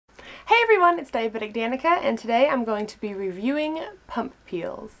everyone, it's Diabetic Danica, and today I'm going to be reviewing Pump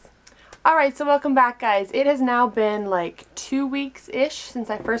Peelz. Alright, so welcome back, guys. It has now been like 2 weeks-ish since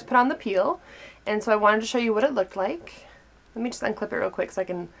I first put on the peel, and so I wanted to show you what it looked like. Let me just unclip it real quick so I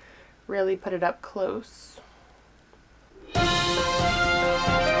can really put it up close.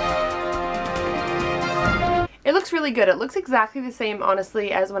 It looks really good. It looks exactly the same,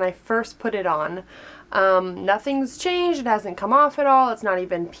 honestly, as when I first put it on. Nothing's changed. It hasn't come off at all. It's not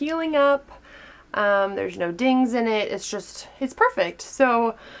even peeling up. There's no dings in it. It's perfect.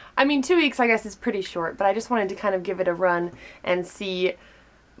 So, I mean, 2 weeks, I guess, is pretty short, but I just wanted to kind of give it a run and see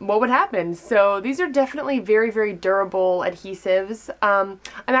what would happen. So these are definitely very, very durable adhesives. I'm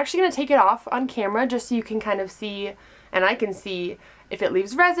actually going to take it off on camera just so you can kind of see, and I can see, if it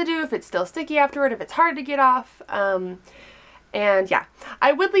leaves residue, if it's still sticky afterward, if it's hard to get off. And yeah,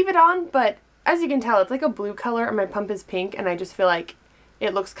 I would leave it on, but as you can tell, it's like a blue color and my pump is pink, and I just feel like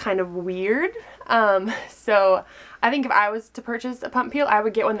it looks kind of weird. So I think if I was to purchase a pump peel, I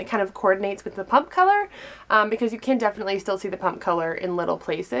would get one that kind of coordinates with the pump color, because you can definitely still see the pump color in little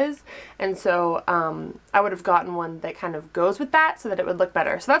places. And so I would have gotten one that kind of goes with that so that it would look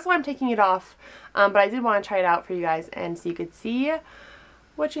better. So that's why I'm taking it off. But I did want to try it out for you guys and so you could see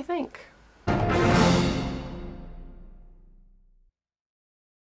what you think.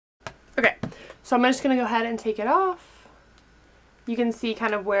 Okay, so I'm just going to go ahead and take it off. You can see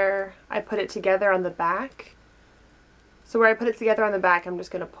kind of where I put it together on the back. So where I put it together on the back, I'm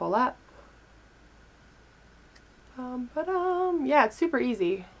just going to pull up. Yeah, it's super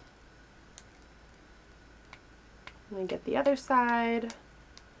easy. Let me get the other side.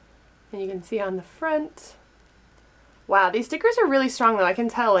 And you can see on the front. Wow, these stickers are really strong though. I can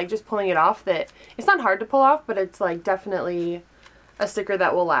tell, like, just pulling it off that it's not hard to pull off, but it's like definitely a sticker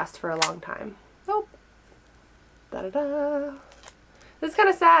that will last for a long time. Oh. Da-da-da. This is kind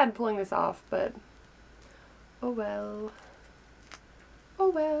of sad pulling this off, but oh well. Oh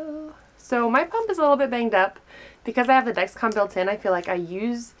well. So my pump is a little bit banged up. Because I have the Dexcom built in, I feel like I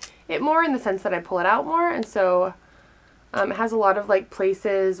use it more in the sense that I pull it out more, and so it has a lot of like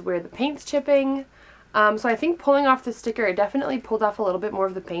places where the paint's chipping. So I think pulling off the sticker, it definitely pulled off a little bit more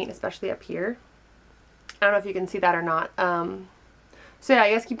of the paint, especially up here. I don't know if you can see that or not. So yeah, I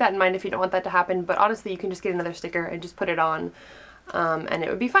guess keep that in mind if you don't want that to happen, but honestly you can just get another sticker and just put it on, and it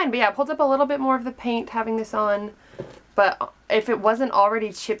would be fine. But yeah, it pulls up a little bit more of the paint having this on, but if it wasn't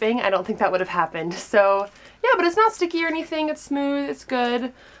already chipping, I don't think that would have happened. So yeah, but it's not sticky or anything, it's smooth, it's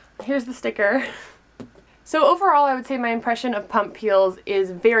good. Here's the sticker. So overall, I would say my impression of Pump Peelz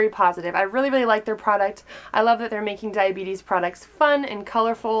is very positive. I really, really like their product. I love that they're making diabetes products fun and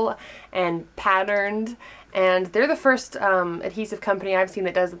colorful and patterned. And they're the first adhesive company I've seen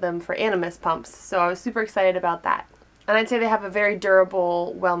that does them for Animas pumps. So I was super excited about that. And I'd say they have a very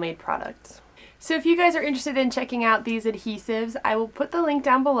durable, well-made product. So if you guys are interested in checking out these adhesives, I will put the link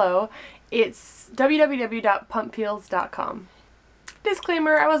down below. It's www.pumppeelz.com.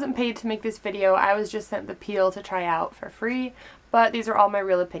 Disclaimer, I wasn't paid to make this video, I was just sent the peel to try out for free, but these are all my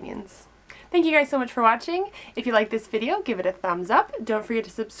real opinions. Thank you guys so much for watching. If you like this video, give it a thumbs up. Don't forget to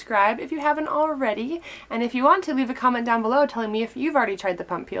subscribe if you haven't already, and if you want to, leave a comment down below telling me if you've already tried the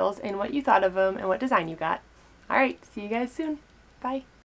Pump Peelz and what you thought of them and what design you got. Alright, see you guys soon. Bye.